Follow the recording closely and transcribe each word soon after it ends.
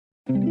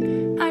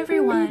Hi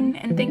everyone,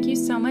 and thank you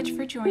so much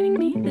for joining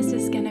me. This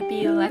is going to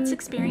be Let's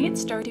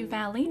Experience Stardew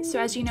Valley.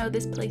 So as you know,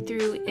 this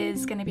playthrough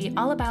is going to be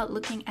all about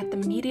looking at the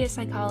media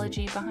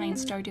psychology behind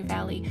Stardew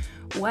Valley,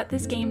 what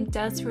this game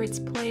does for its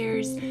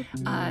players,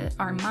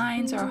 our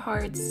minds, our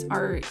hearts,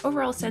 our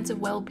overall sense of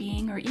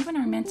well-being, or even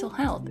our mental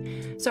health.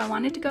 So I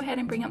wanted to go ahead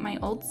and bring up my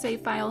old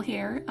save file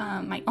here,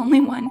 my only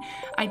one.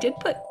 I did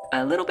put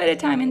a little bit of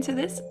time into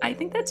this. I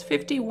think that's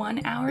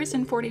 51 hours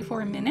and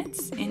 44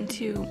 minutes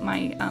into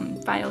my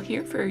file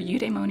here for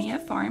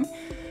Eudaimonia Farm.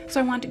 So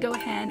I want to go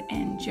ahead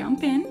and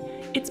jump in.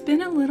 It's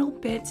been a little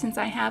bit since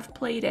I have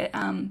played it,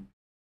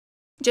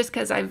 just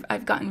because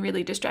I've gotten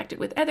really distracted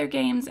with other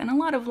games and a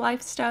lot of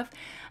life stuff.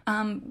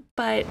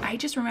 But I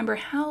just remember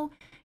how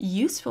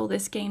useful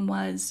this game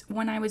was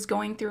when I was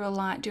going through a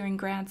lot during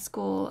grad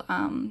school,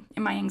 and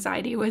my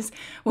anxiety was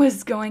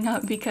going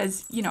up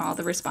because, you know, all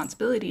the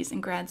responsibilities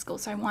in grad school.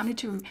 So I wanted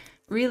to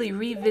really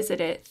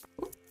revisit it.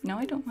 No,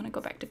 I don't want to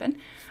go back to bed.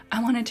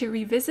 I wanted to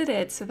revisit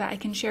it so that I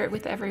can share it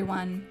with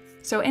everyone.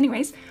 So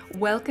anyways,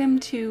 welcome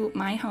to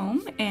my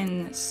home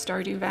in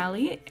Stardew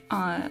Valley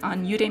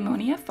on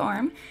Eudaimonia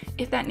Farm.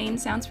 If that name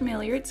sounds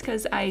familiar, it's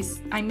because I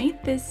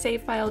made this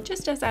save file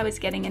just as I was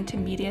getting into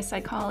media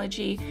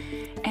psychology,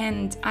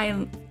 and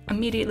I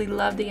immediately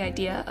loved the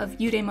idea of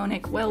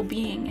eudaimonic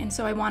well-being, and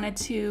so I wanted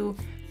to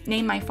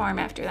name my farm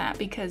after that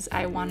because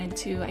I wanted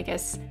to, I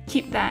guess,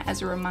 keep that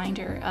as a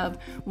reminder of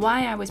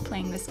why I was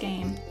playing this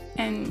game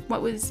and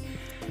what was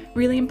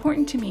really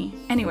important to me.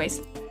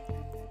 Anyways,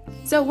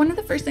 so one of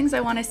the first things I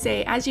want to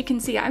say, as you can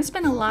see, I've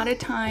spent a lot of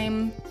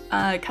time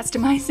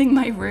customizing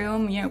my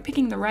room, you know,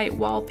 picking the right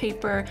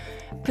wallpaper,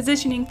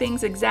 positioning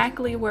things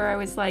exactly where I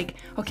was like,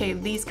 okay,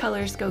 these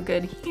colors go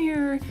good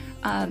here,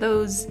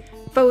 those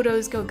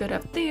photos go good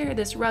up there,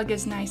 this rug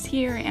is nice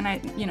here,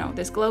 and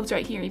this globe's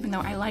right here, even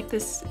though I like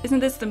this.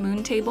 Isn't this the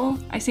moon table?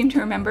 I seem to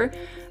remember.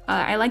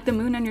 I like the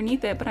moon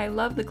underneath it, but I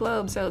love the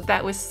globe, so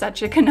that was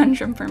such a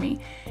conundrum for me.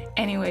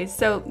 Anyways,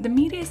 so the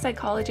media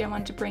psychology I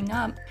wanted to bring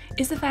up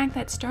is the fact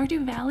that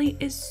Stardew Valley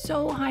is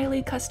so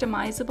highly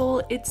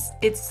customizable.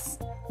 It's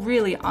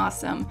really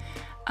awesome.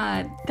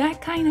 That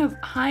kind of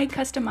high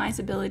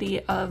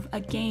customizability of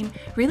a game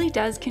really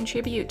does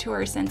contribute to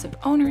our sense of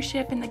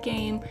ownership in the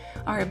game,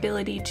 our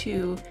ability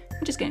to,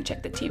 I'm just gonna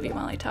check the TV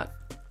while I talk,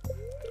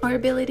 our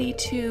ability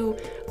to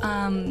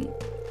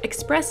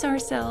express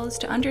ourselves,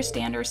 to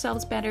understand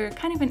ourselves better,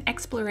 kind of an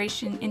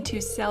exploration into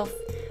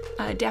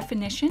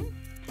self-definition.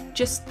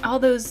 Just all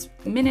those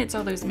minutes,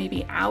 all those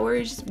maybe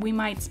hours we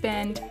might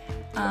spend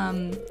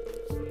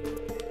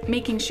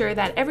making sure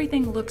that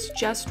everything looks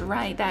just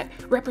right, that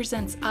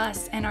represents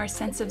us and our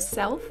sense of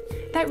self,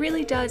 that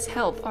really does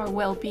help our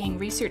well-being.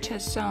 Research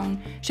has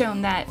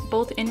shown that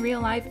both in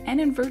real life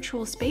and in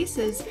virtual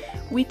spaces,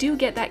 we do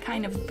get that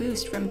kind of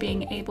boost from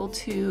being able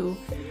to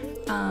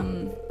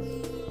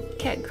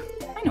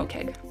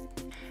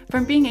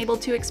from being able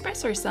to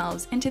express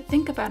ourselves and to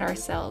think about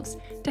ourselves,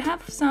 to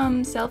have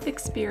some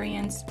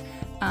self-experience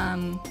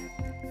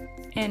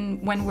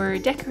and when we're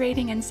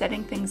decorating and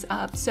setting things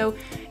up. So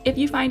if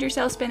you find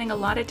yourself spending a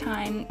lot of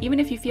time, even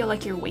if you feel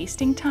like you're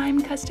wasting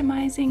time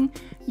customizing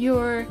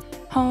your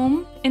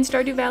home in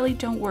Stardew Valley,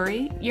 don't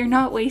worry, you're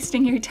not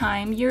wasting your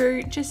time.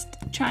 You're just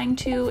trying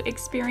to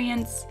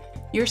experience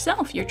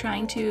yourself. You're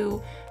trying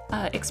to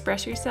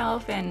express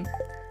yourself and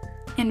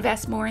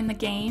invest more in the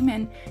game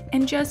and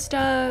just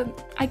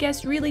I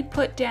guess really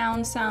put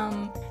down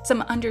some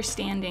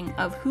understanding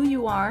of who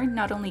you are,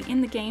 not only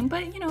in the game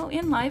but, you know,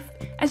 in life.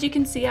 As you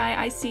can see,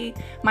 I see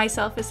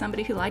myself as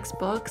somebody who likes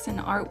books and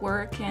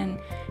artwork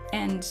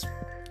and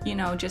you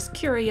know, just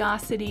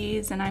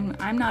curiosities, and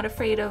I'm not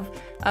afraid of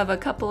a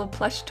couple of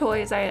plush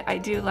toys. I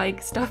do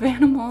like stuffed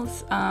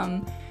animals,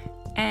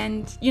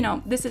 and you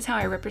know, this is how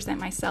I represent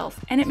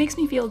myself, and it makes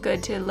me feel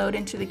good to load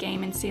into the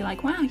game and see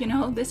like, wow, you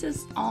know, this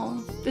is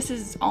all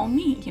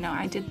me, you know,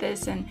 I did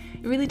this, and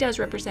it really does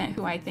represent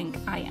who I think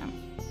I am.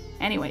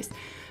 Anyways,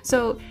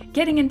 so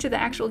getting into the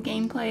actual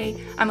gameplay,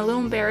 I'm a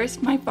little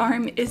embarrassed my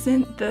farm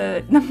isn't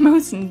the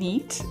most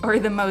neat or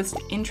the most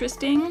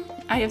interesting.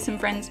 I have some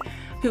friends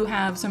who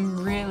have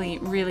some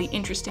really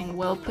interesting,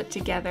 well put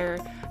together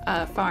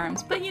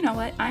farms, but you know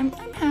what, I'm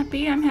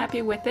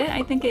happy with it.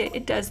 I think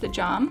it does the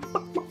job.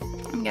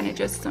 I'm gonna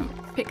just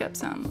pick up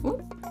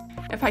some,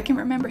 if I can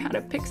remember how to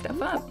pick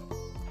stuff up.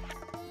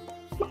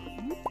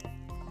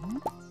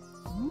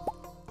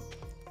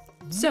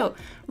 So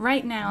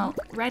right now,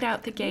 right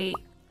out the gate,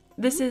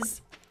 this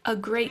is a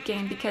great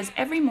game because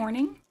every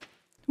morning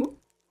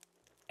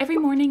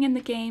in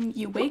the game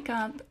you wake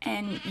up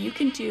and you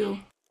can do,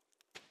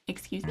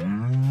 excuse me,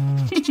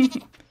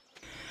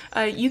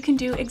 you can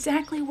do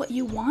exactly what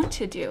you want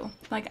to do.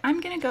 Like,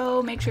 I'm gonna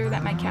go make sure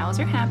that my cows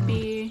are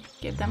happy,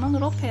 give them a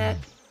little pet.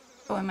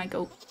 Oh, I might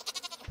go.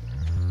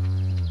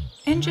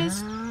 And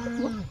just,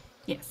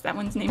 yes, that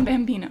one's named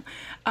Bambino.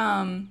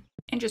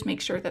 And just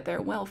make sure that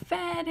they're well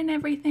fed and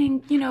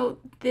everything. You know,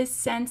 this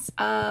sense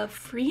of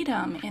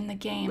freedom in the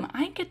game.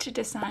 I get to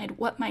decide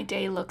what my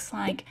day looks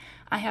like.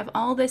 I have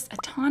all this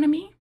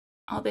autonomy,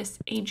 all this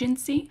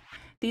agency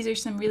these are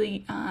some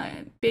really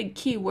big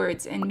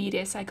keywords in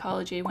media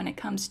psychology when it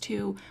comes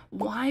to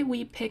why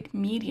we pick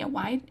media.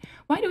 Why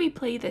do we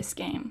play this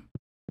game?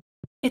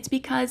 It's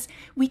because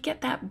we get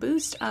that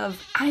boost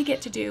of, I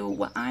get to do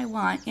what I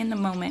want in the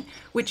moment,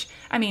 which,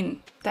 I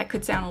mean, that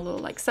could sound a little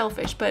like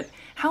selfish, but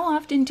how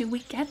often do we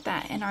get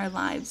that in our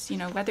lives? You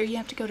know, whether you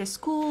have to go to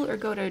school or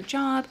go to a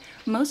job,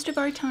 most of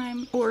our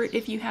time, or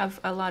if you have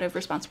a lot of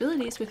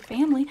responsibilities with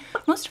family,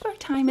 most of our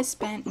time is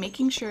spent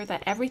making sure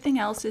that everything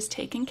else is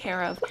taken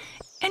care of.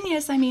 And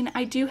yes, I mean,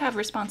 I do have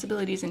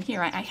responsibilities in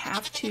here. I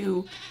have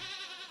to,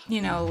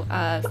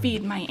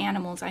 feed my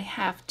animals. I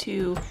have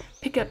to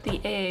pick up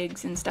the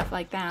eggs and stuff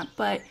like that.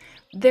 But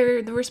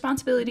they're the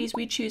responsibilities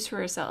we choose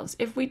for ourselves.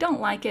 If we don't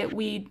like it,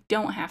 we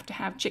don't have to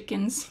have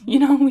chickens.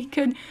 We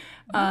could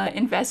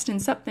invest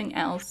in something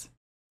else.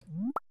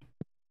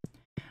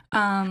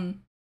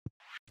 And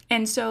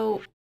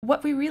so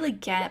what we really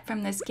get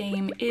from this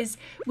game is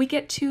we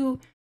get to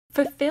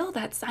fulfill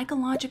that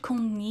psychological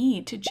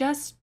need to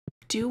just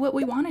do what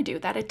we want to do,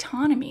 that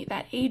autonomy,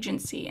 that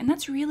agency. And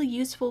that's really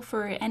useful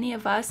for any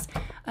of us,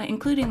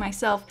 including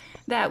myself,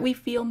 that we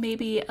feel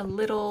maybe a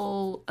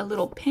little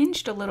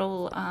pinched, a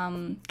little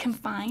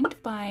confined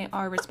by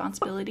our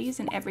responsibilities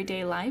in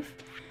everyday life.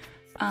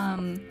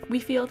 We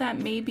feel that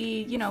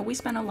maybe, we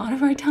spend a lot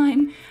of our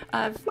time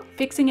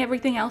fixing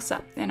everything else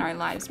up in our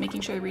lives, making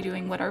sure we're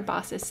doing what our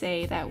bosses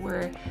say, that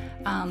we're,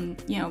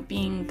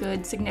 being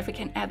good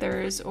significant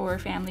others or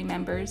family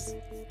members.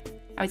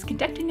 I was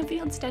conducting a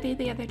field study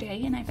the other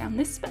day and I found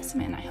this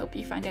specimen. I hope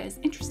you find it as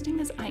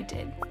interesting as I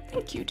did.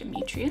 Thank you,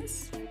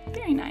 Demetrius.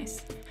 Very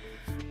nice.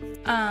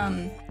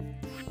 I'm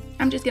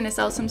just gonna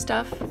sell some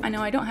stuff. I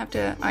know I don't have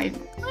to,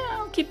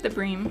 I'll keep the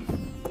bream.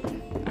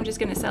 I'm just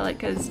gonna sell it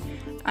because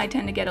I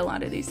tend to get a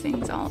lot of these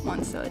things all at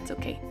once, so it's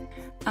okay.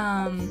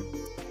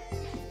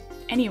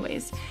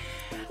 Anyways,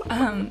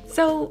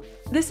 so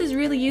this is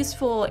really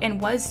useful and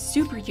was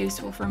super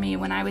useful for me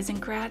when I was in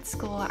grad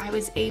school. I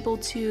was able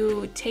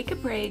to take a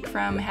break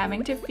from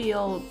having to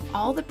feel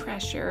all the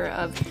pressure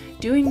of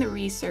doing the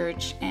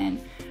research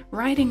and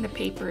writing the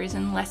papers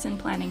and lesson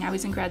planning. I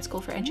was in grad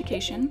school for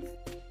education.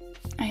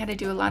 I had to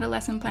do a lot of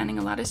lesson planning,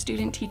 a lot of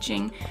student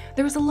teaching.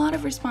 There was a lot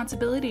of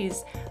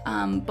responsibilities,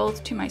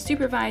 both to my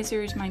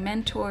supervisors, my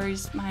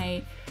mentors,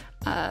 my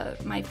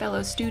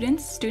fellow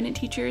students, student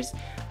teachers,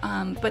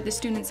 but the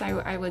students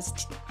I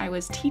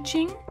was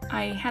teaching,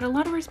 I had a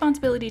lot of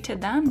responsibility to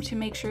them to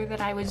make sure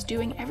that I was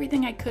doing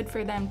everything I could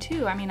for them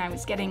too. I mean, I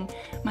was getting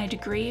my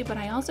degree, but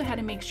I also had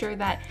to make sure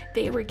that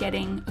they were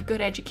getting a good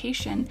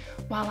education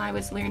while I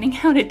was learning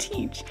how to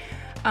teach.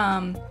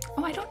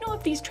 I don't know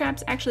if these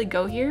traps actually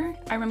go here.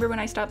 I remember when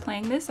I stopped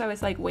playing this, I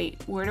was like,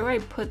 wait, where do I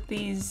put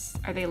these?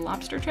 Are they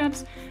lobster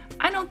traps?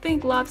 I don't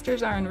think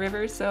lobsters are in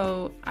rivers,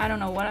 so I don't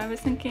know what I was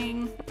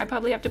thinking. I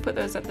probably have to put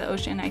those at the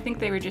ocean. I think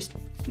they were just,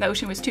 the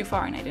ocean was too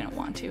far and I didn't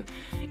want to.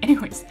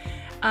 Anyways,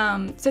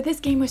 so this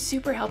game was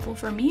super helpful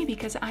for me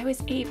because I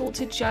was able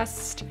to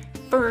just,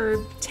 for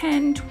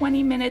 10,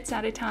 20 minutes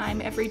at a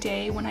time every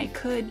day when I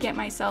could get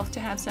myself to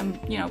have some,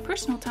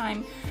 personal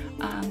time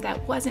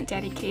that wasn't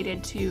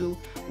dedicated to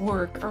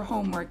work or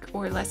homework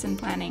or lesson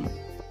planning.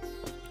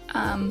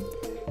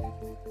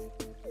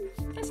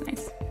 That's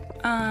nice.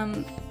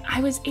 I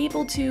was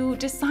able to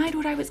decide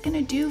what I was going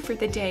to do for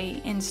the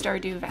day in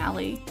Stardew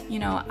Valley.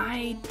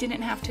 I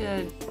didn't have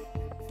to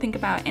think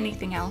about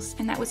anything else,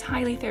 and that was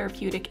highly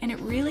therapeutic, and it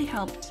really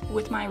helped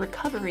with my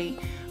recovery,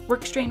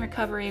 work strain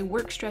recovery,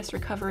 work stress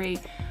recovery,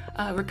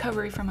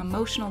 recovery from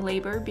emotional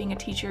labor. Being a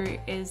teacher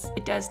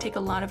it does take a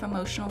lot of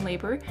emotional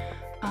labor.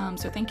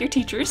 So thank your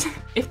teachers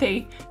if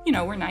they,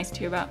 were nice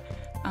to you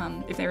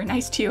if they were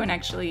nice to you and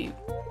actually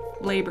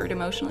labored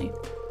emotionally.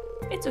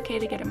 It's okay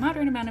to get a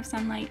moderate amount of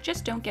sunlight,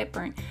 just don't get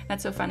burnt.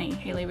 That's so funny.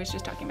 Haley was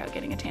just talking about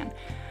getting a tan.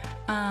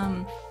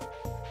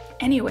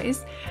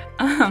 Anyways,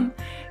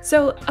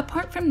 so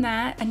apart from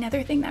that,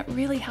 another thing that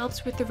really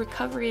helps with the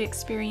recovery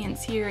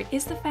experience here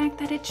is the fact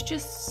that it's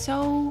just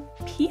so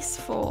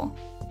peaceful.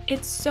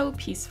 It's so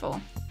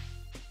peaceful.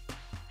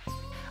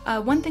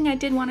 One thing I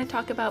did want to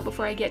talk about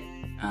before I get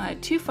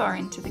too far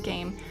into the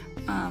game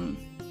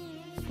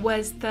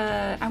was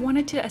I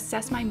wanted to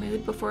assess my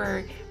mood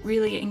before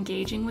really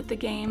engaging with the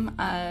game.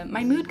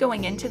 My mood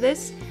going into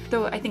this,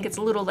 though I think it's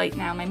a little late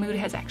now, my mood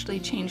has actually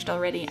changed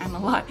already. I'm a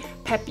lot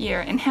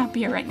peppier and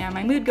happier right now.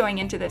 My mood going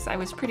into this, I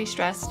was pretty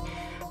stressed.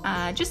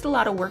 Just a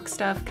lot of work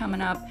stuff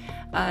coming up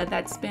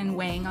that's been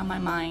weighing on my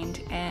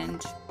mind,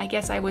 and I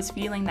guess I was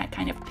feeling that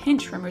kind of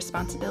pinch from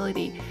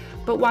responsibility.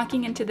 But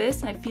walking into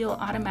this, I feel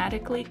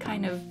automatically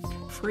kind of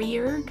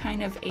freer,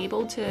 kind of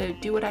able to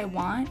do what I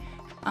want.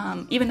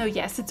 Even though,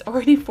 yes, it's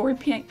already 4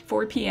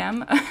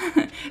 p.m.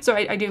 So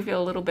I do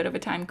feel a little bit of a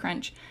time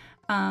crunch.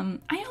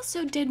 I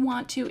also did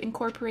want to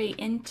incorporate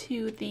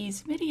into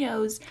these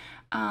videos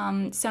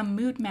some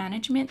mood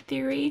management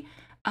theory.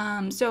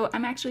 So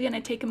I'm actually going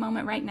to take a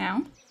moment right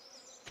now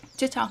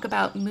to talk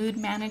about mood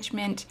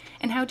management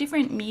and how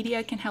different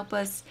media can help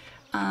us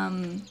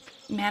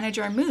manage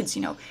our moods,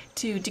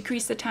 to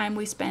decrease the time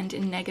we spend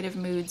in negative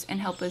moods and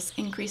help us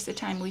increase the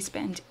time we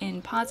spend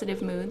in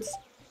positive moods.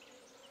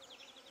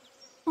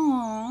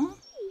 Aww.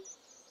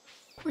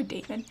 Poor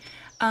David.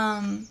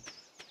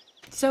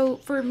 So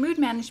for mood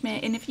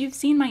management, and if you've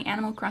seen my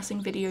Animal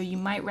Crossing video, you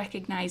might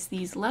recognize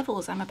these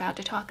levels I'm about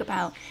to talk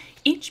about.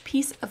 Each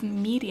piece of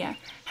media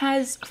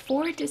has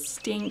 4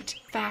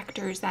 distinct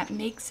factors that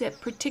makes it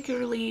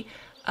particularly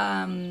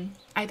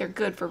either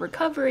good for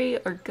recovery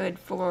or good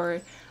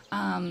for,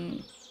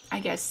 I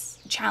guess,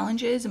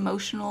 challenges,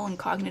 emotional and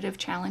cognitive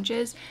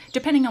challenges,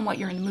 depending on what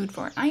you're in the mood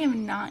for. I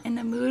am not in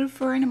the mood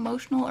for an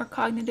emotional or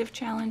cognitive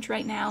challenge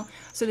right now,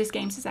 so this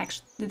game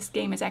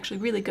is actually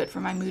really good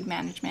for my mood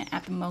management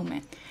at the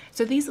moment.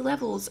 So these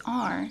levels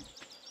are,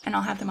 and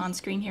I'll have them on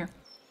screen here,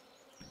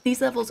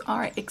 these levels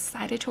are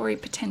excitatory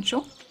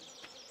potential.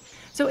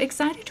 So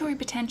excitatory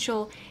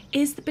potential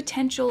is the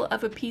potential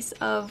of a piece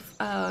of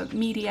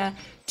media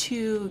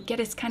to get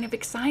us kind of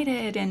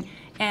excited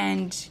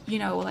and you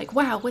know, like,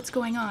 wow, what's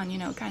going on? You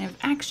know, kind of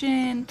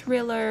action,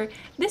 thriller.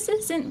 This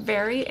isn't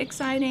very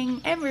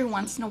exciting. Every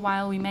once in a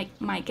while we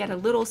might get a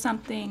little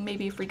something,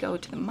 maybe if we go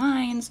to the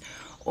mines,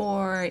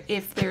 or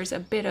if there's a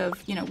bit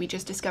of, you know, we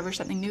just discover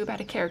something new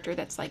about a character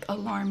that's like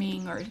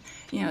alarming, or,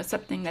 you know,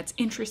 something that's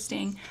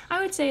interesting.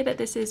 I would say that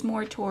this is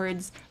more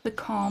towards the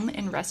calm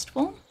and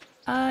restful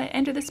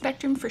end of the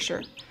spectrum for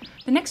sure.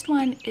 The next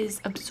one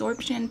is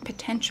absorption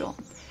potential.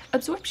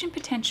 Absorption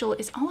potential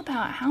is all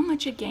about how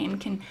much a game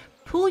can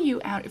pull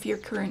you out of your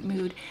current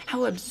mood,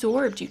 how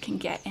absorbed you can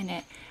get in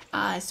it,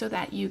 so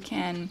that you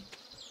can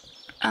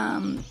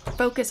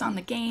focus on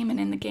the game and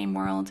in the game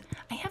world.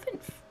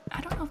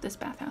 I don't know if this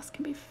bathhouse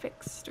can be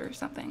fixed or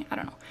something. I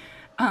don't know.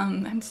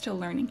 I'm still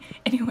learning.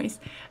 Anyways,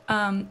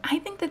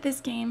 I think that this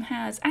game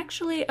has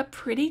actually a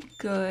pretty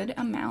good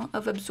amount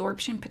of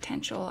absorption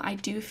potential. I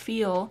do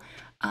feel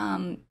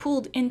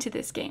pulled into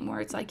this game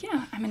where it's like,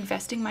 yeah, I'm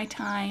investing my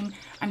time.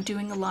 I'm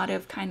doing a lot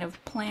of kind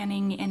of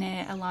planning in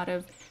it, a lot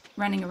of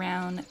running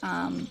around.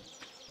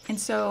 And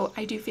so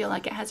I do feel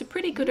like it has a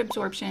pretty good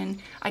absorption.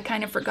 I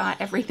kind of forgot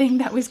everything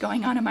that was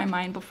going on in my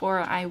mind before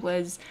I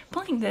was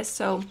playing this,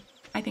 so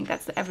I think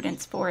that's the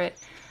evidence for it.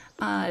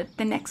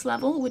 The next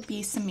level would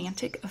be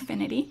semantic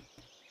affinity.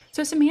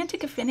 So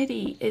semantic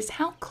affinity is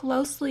how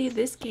closely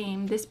this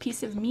game, this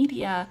piece of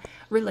media,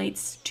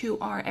 relates to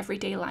our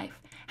everyday life.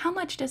 How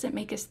much does it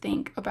make us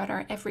think about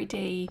our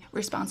everyday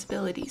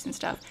responsibilities and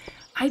stuff?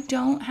 I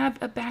don't have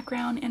a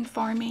background in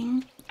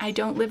farming. I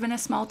don't live in a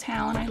small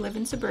town. I live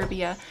in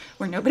suburbia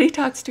where nobody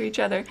talks to each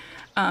other.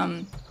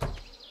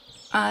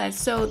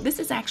 So this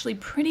is actually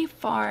pretty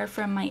far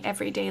from my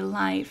everyday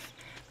life.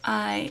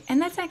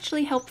 And that's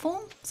actually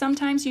helpful.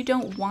 Sometimes you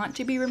don't want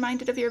to be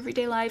reminded of your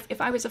everyday life. If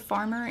I was a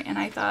farmer and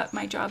I thought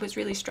my job was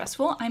really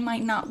stressful, I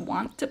might not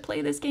want to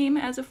play this game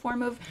as a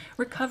form of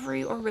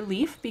recovery or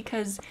relief,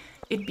 because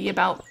it'd be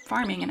about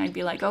farming and I'd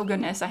be like, oh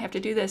goodness, I have to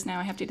do this now,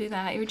 I have to do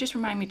that. It would just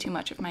remind me too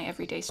much of my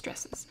everyday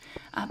stresses.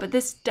 But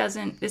this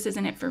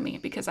isn't it for me,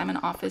 because I'm an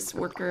office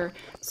worker,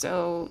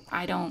 so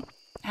I don't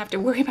have to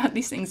worry about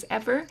these things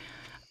ever.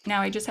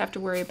 Now I just have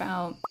to worry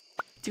about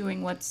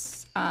doing what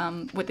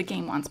the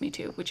game wants me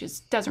to, which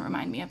doesn't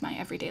remind me of my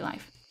everyday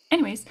life.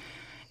 Anyways,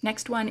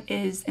 next one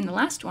is, and the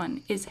last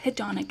one, is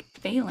hedonic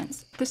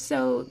valence.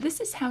 So this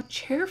is how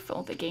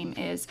cheerful the game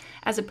is,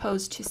 as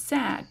opposed to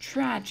sad,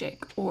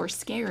 tragic, or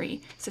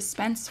scary,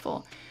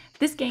 suspenseful.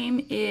 This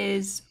game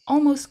is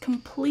almost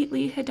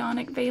completely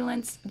hedonic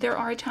valence. There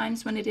are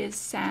times when it is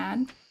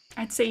sad.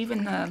 I'd say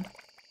even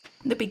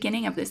the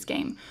beginning of this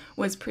game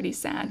was pretty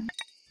sad.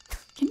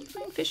 Can you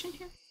find fish in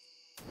here?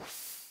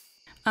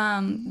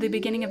 The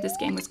beginning of this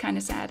game was kind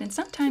of sad, and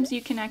sometimes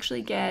you can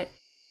actually get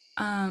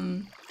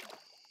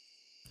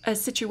a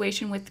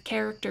situation with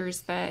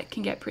characters that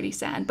can get pretty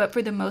sad, but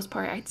for the most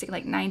part, I'd say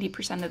like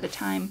 90% of the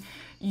time,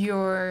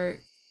 you're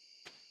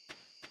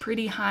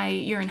in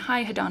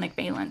high hedonic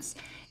valence.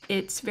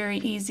 It's very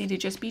easy to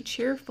just be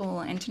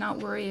cheerful and to not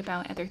worry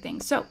about other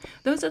things. So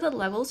those are the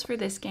levels for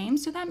this game,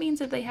 so that means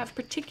that they have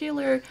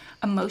particular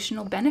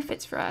emotional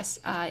benefits for us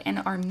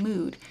and our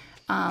mood.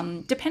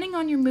 Depending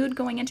on your mood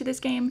going into this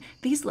game,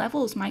 these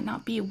levels might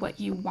not be what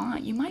you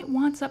want. You might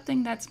want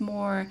something that's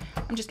more,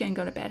 I'm just going to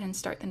go to bed and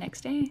start the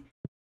next day.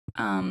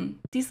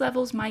 These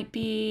levels might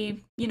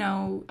be, you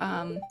know,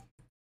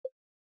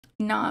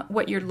 not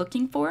what you're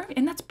looking for,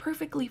 and that's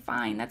perfectly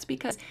fine. That's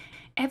because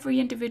every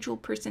individual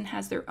person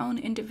has their own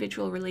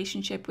individual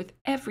relationship with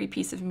every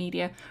piece of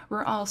media.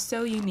 We're all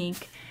so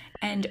unique.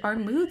 And our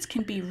moods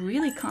can be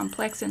really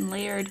complex and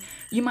layered.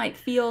 You might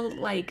feel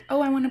like, oh,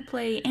 I want to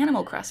play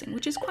Animal Crossing,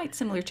 which is quite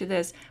similar to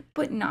this,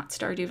 but not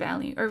Stardew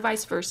Valley, or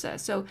vice versa.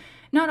 So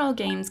not all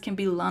games can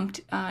be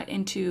lumped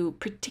into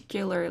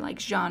particular like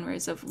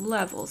genres of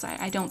levels.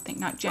 I don't think,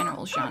 not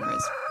general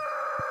genres.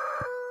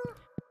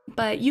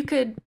 But you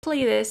could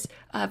play this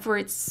for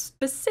its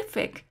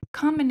specific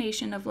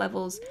combination of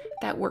levels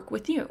that work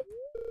with you.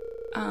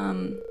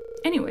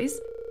 Anyways,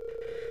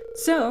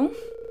 so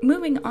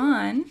moving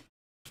on,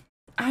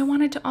 I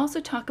wanted to also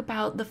talk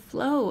about the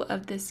flow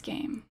of this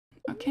game.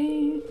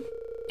 Okay,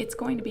 it's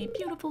going to be a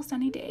beautiful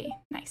sunny day.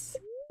 Nice.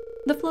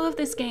 The flow of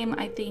this game,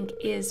 I think,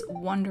 is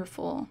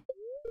wonderful.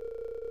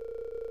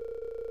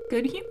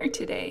 good humor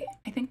today.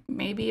 I think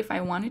maybe if I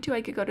wanted to,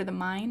 I could go to the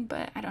mine,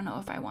 but I don't know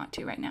if I want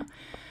to right now.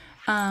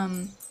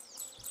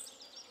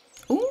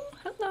 Oh,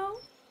 hello.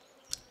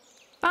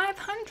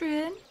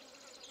 500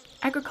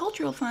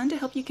 agricultural fund to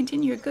help you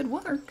continue your good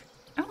work.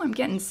 Oh, I'm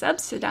getting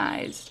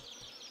subsidized.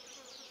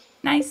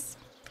 Nice.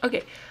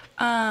 Okay.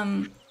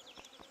 What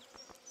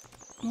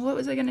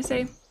was I gonna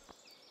say?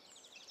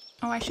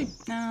 Oh, I should.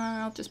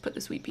 I'll just put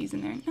the sweet peas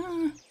in there.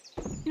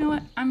 You know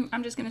what?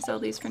 I'm just gonna sell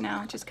these for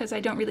now, just because I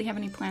don't really have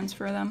any plans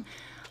for them.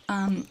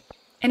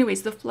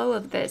 Anyways, the flow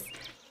of this,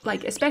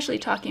 like especially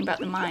talking about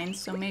the mines.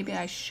 So maybe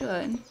I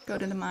should go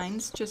to the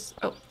mines. Just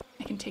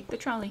I can take the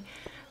trolley.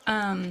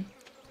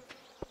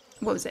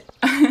 What was it?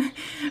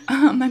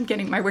 I'm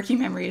getting my working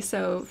memory is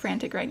so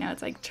frantic right now.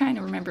 It's like trying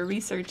to remember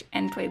research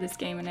and play this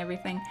game and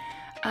everything.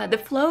 The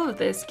flow of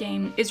this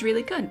game is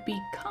really good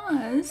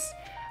because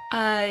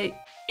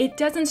it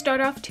doesn't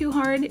start off too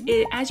hard.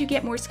 As you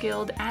get more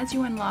skilled, as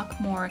you unlock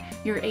more,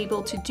 you're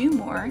able to do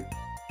more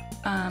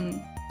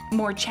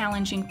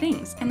challenging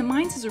things. And the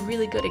mines is a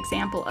really good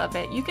example of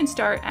it. You can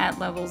start at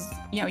levels,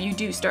 you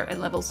do start at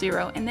level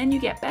 0, and then you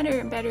get better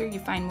and better. You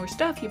find more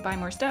stuff, you buy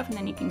more stuff, and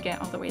then you can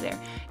get all the way there.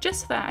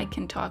 Just so that I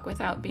can talk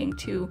without being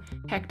too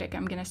hectic,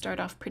 I'm gonna start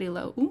off pretty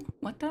low. Ooh,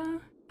 what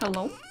the?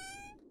 Hello?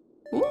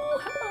 Ooh,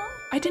 hello.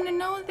 I didn't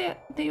know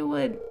that they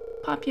would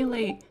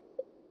populate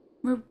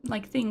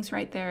like things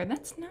right there.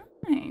 That's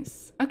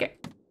nice. Okay.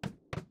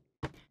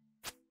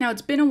 Now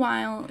it's been a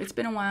while. It's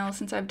been a while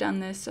since I've done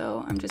this,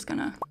 so I'm just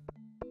gonna,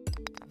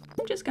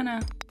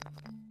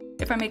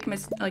 if I make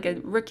like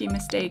a rookie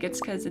mistake, it's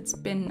because it's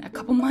been a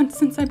couple months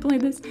since I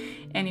played this.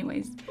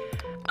 Anyways,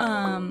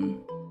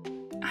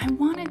 I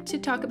wanted to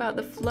talk about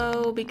the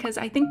flow because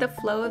I think the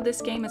flow of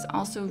this game is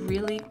also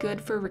really good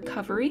for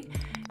recovery.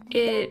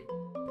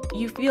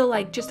 You feel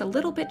like just a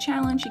little bit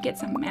challenged, you get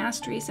some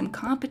mastery, some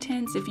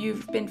competence. If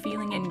you've been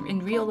feeling in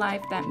real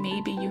life that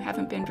maybe you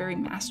haven't been very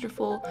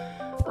masterful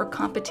or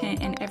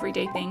competent in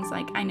everyday things,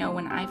 like I know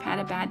when I've had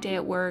a bad day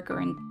at work or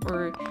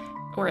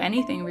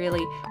anything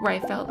really, where I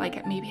felt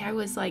like maybe I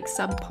was like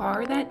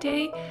subpar that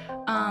day,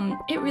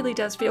 it really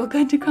does feel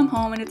good to come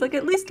home and it's like,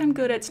 at least I'm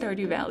good at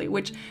Stardew Valley,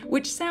 which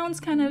sounds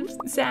kind of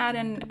sad,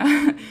 and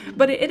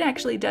but it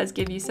actually does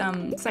give you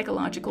some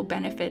psychological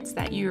benefits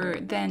that you're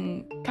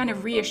then kind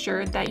of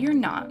reassured that you're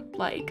not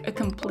like a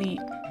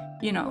complete,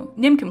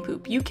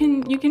 nincompoop. You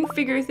can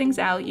figure things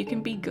out, you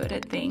can be good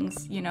at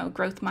things,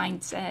 growth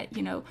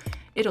mindset,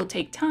 it'll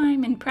take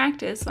time and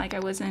practice. Like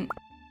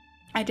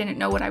I didn't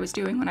know what I was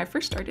doing when I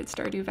first started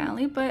Stardew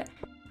Valley, but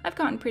I've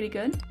gotten pretty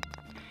good.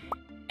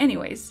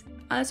 Anyways,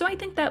 so I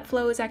think that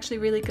flow is actually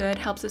really good,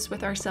 helps us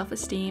with our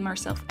self-esteem, our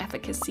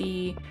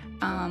self-efficacy.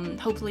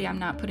 Hopefully I'm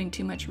not putting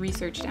too much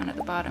research down at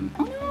the bottom.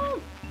 Oh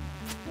no!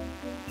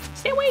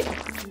 Stay away!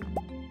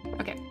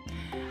 Okay.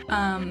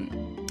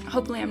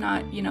 Hopefully I'm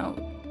not,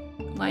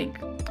 like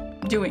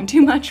doing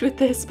too much with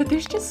this, but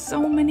there's just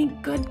so many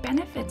good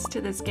benefits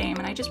to this game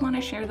and I just want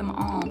to share them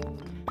all.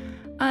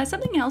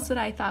 Something else that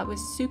I thought was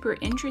super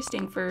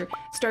interesting for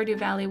Stardew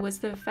Valley was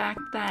the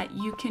fact that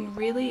you can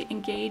really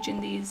engage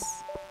in these...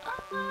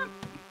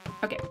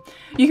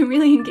 You can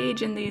really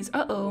engage in these...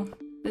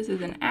 this is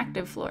an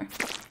active floor.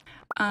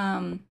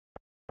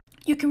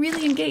 You can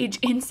really engage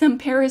in some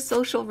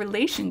parasocial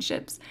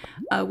relationships,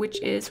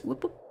 which is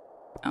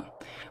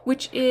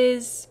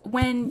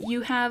when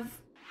you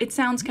have... It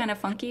sounds kind of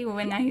funky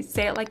when I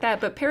say it like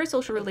that, but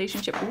parasocial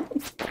relationship... Ooh,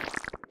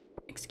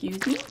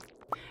 excuse me?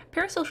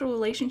 Parasocial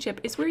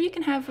relationship is where you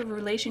can have a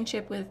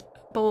relationship with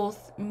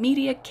both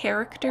media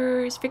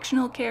characters,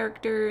 fictional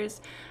characters,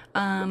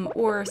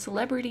 or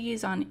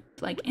celebrities on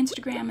like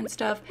Instagram and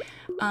stuff,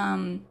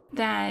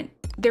 that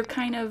they're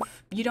kind of,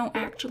 you don't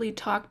actually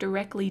talk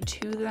directly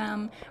to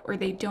them, or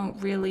they don't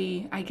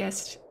really, I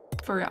guess,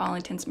 for all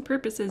intents and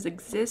purposes,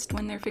 exist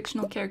when they're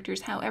fictional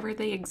characters. However,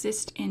 they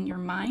exist in your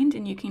mind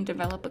and you can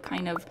develop a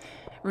kind of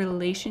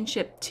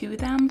relationship to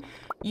them.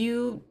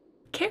 You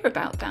care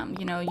about them,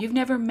 you've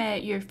never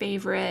met your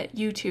favorite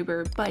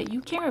YouTuber, but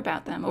you care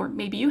about them, or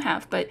maybe you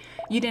have, but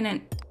you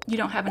don't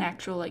have an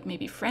actual like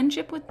maybe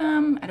friendship with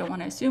them. I don't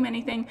want to assume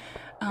anything,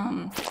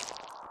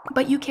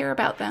 but you care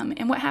about them,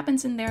 and what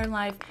happens in their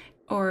life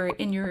or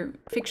in your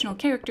fictional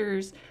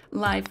character's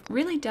life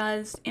really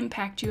does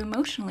impact you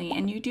emotionally,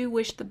 and you do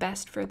wish the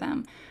best for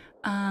them.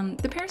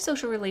 The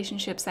parasocial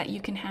relationships that you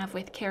can have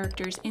with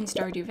characters in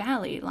Stardew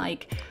Valley,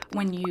 like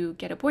when you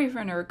get a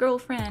boyfriend or a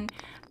girlfriend,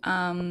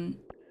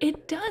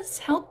 it does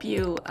help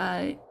you.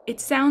 It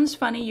sounds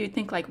funny, you'd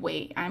think like,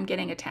 wait, I'm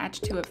getting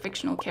attached to a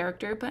fictional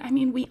character, but I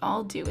mean, we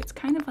all do. It's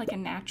kind of like a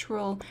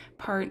natural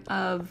part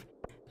of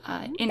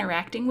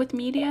interacting with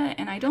media,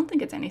 and I don't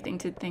think it's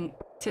anything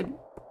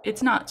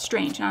it's not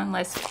strange, not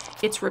unless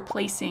it's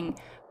replacing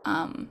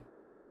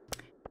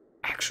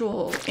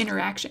actual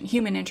interaction,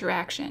 human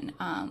interaction.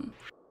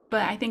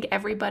 But I think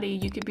everybody,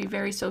 you could be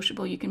very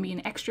sociable, you can be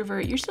an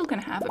extrovert, you're still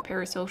gonna have a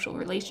parasocial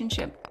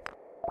relationship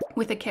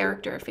with a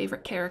character, a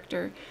favorite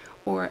character,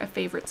 or a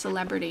favorite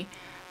celebrity.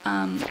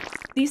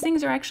 these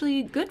things are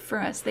actually good for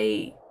us.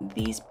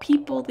 These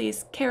people,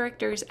 these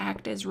characters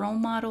act as role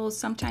models.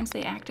 Sometimes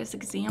they act as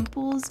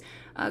examples.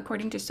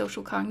 According to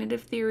social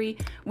cognitive theory,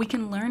 we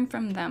can learn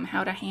from them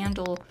how to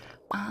handle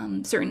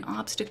certain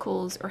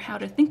obstacles or how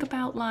to think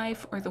about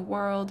life or the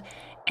world.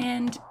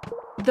 And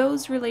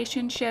those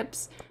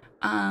relationships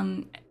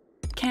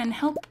can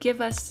help give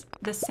us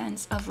the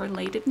sense of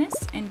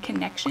relatedness and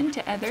connection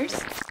to others.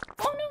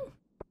 Oh no!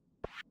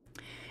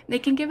 They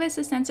can give us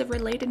a sense of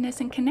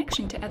relatedness and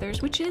connection to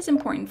others, which is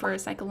important for our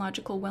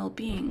psychological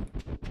well-being.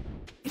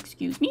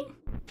 Excuse me?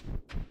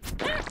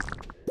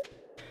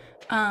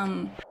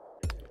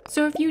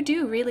 So if you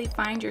do really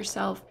find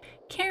yourself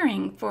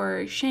caring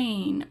for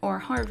Shane or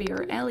Harvey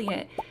or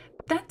Elliot,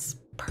 that's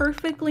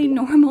perfectly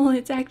normal.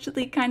 It's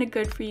actually kind of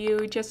good for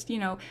you, just, you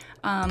know,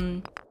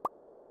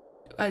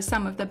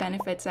 some of the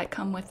benefits that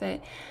come with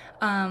it.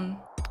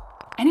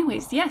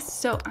 Anyways, yes,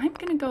 so I'm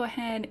gonna go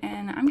ahead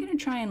and I'm gonna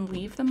try and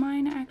leave the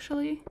mine,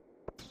 actually.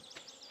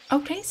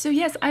 Okay, so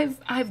yes,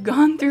 I've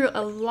gone through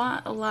a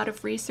lot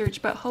of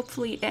research, but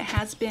hopefully it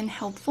has been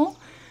helpful.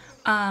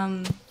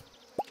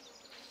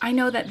 I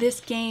know that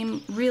this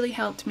game really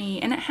helped me,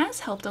 and it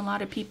has helped a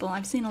lot of people.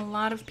 I've seen a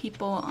lot of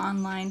people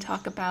online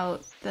talk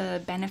about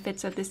the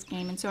benefits of this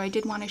game, and so I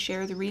did want to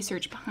share the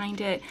research behind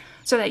it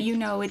so that you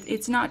know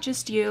it's not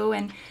just you,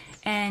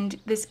 and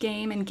this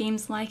game and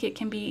games like it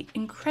can be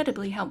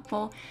incredibly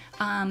helpful.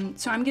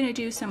 So I'm going to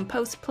do some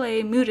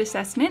post-play mood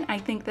assessment. I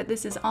think that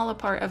this is all a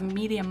part of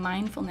media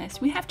mindfulness.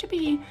 We have to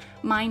be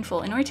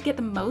mindful in order to get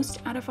the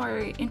most out of our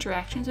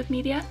interactions with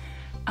media.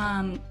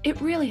 It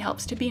really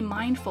helps to be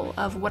mindful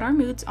of what our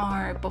moods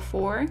are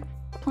before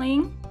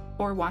playing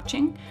or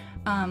watching,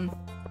 and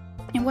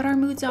what our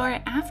moods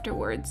are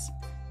afterwards.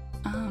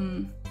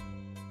 And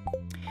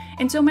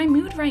so my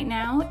mood right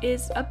now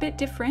is a bit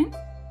different.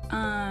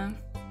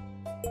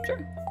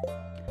 Sure.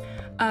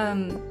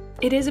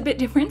 It is a bit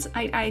different.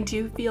 I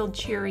do feel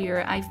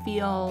cheerier. I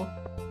feel,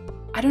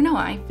 I don't know,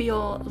 I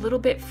feel a little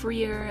bit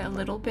freer, a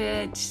little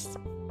bit,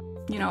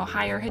 you know,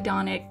 higher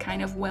hedonic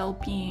kind of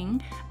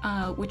well-being,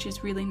 which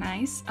is really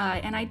nice.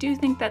 And I do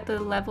think that the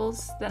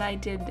levels that I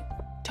did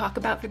talk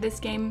about for this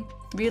game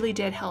really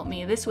did help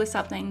me. This was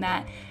something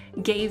that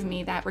gave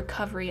me that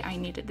recovery I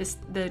needed,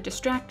 the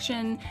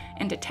distraction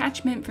and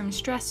detachment from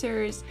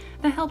stressors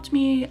that helped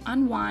me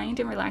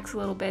unwind and relax a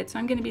little bit. So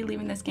I'm going to be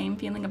leaving this game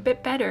feeling a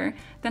bit better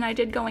than I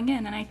did going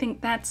in, and I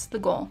think that's the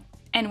goal.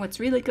 And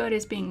what's really good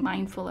is being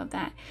mindful of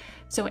that.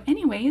 So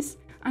anyways,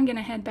 I'm going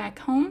to head back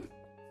home.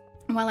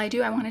 While I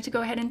do, I wanted to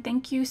go ahead and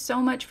thank you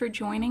so much for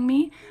joining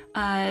me.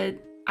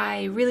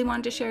 I really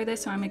wanted to share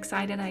this, so I'm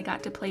excited I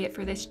got to play it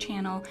for this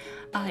channel.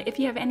 If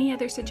you have any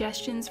other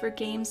suggestions for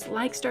games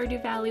like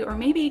Stardew Valley, or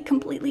maybe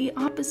completely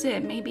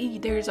opposite, maybe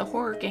there's a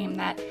horror game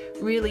that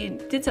really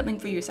did something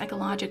for you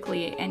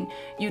psychologically and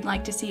you'd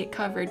like to see it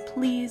covered,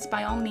 please,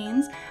 by all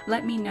means,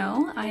 let me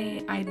know.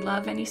 I'd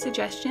love any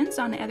suggestions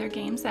on other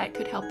games that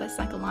could help us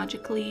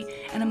psychologically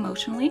and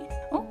emotionally.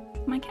 Oh,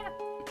 my cat.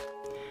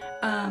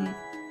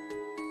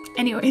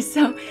 Anyway,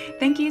 so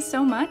thank you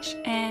so much,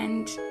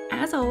 and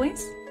as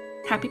always,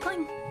 happy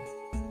playing!